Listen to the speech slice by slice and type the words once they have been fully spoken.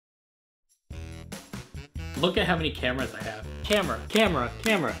Look at how many cameras I have. Camera, camera,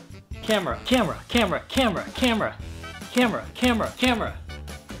 camera, camera, camera, camera, camera, camera, camera, camera, camera,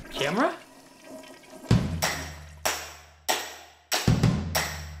 camera?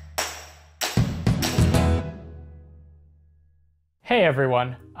 Hey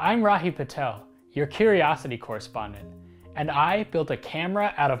everyone, I'm Rahi Patel, your Curiosity Correspondent, and I built a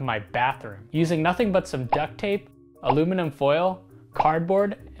camera out of my bathroom using nothing but some duct tape, aluminum foil,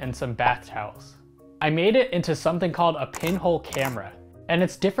 cardboard, and some bath towels. I made it into something called a pinhole camera, and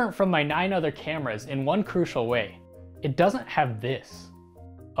it's different from my 9 other cameras in one crucial way. It doesn't have this,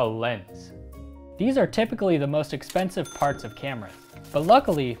 a lens. These are typically the most expensive parts of cameras, but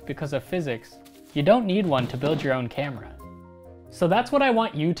luckily, because of physics, you don't need one to build your own camera. So that's what I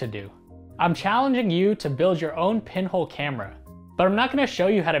want you to do. I'm challenging you to build your own pinhole camera, but I'm not going to show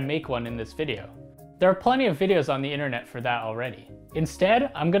you how to make one in this video. There are plenty of videos on the internet for that already.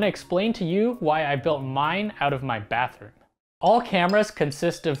 Instead, I'm going to explain to you why I built mine out of my bathroom. All cameras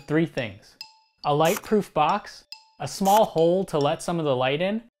consist of 3 things: a light-proof box, a small hole to let some of the light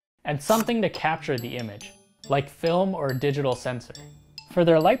in, and something to capture the image, like film or a digital sensor. For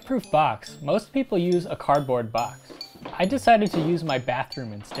their light-proof box, most people use a cardboard box. I decided to use my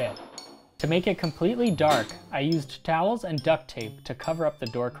bathroom instead. To make it completely dark, I used towels and duct tape to cover up the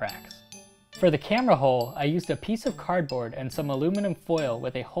door cracks. For the camera hole, I used a piece of cardboard and some aluminum foil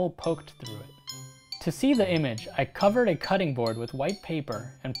with a hole poked through it. To see the image, I covered a cutting board with white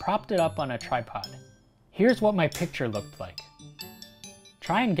paper and propped it up on a tripod. Here's what my picture looked like.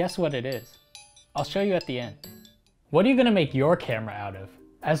 Try and guess what it is. I'll show you at the end. What are you going to make your camera out of?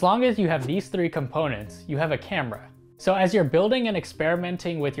 As long as you have these 3 components, you have a camera. So as you're building and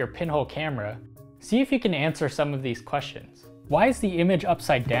experimenting with your pinhole camera, see if you can answer some of these questions. Why is the image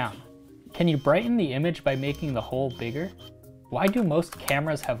upside down? Can you brighten the image by making the hole bigger? Why do most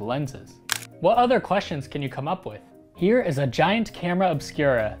cameras have lenses? What other questions can you come up with? Here is a giant camera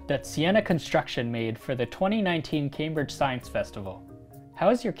obscura that Sienna Construction made for the 2019 Cambridge Science Festival. How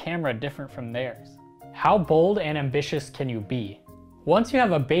is your camera different from theirs? How bold and ambitious can you be? Once you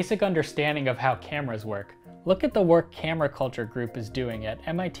have a basic understanding of how cameras work, look at the work Camera Culture Group is doing at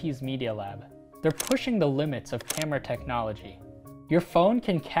MIT's Media Lab. They're pushing the limits of camera technology. Your phone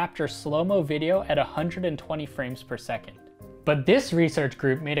can capture slow-mo video at 120 frames per second. But this research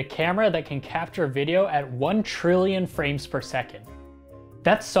group made a camera that can capture video at 1 trillion frames per second.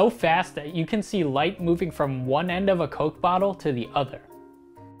 That's so fast that you can see light moving from one end of a Coke bottle to the other.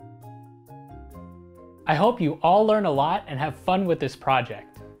 I hope you all learn a lot and have fun with this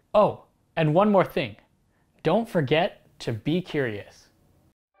project. Oh, and one more thing. Don't forget to be curious.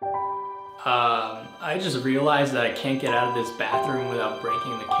 I just realized that I can't get out of this bathroom without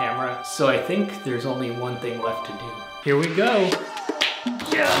breaking the camera, so I think there's only one thing left to do. Here we go!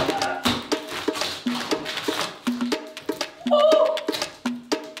 Yeah.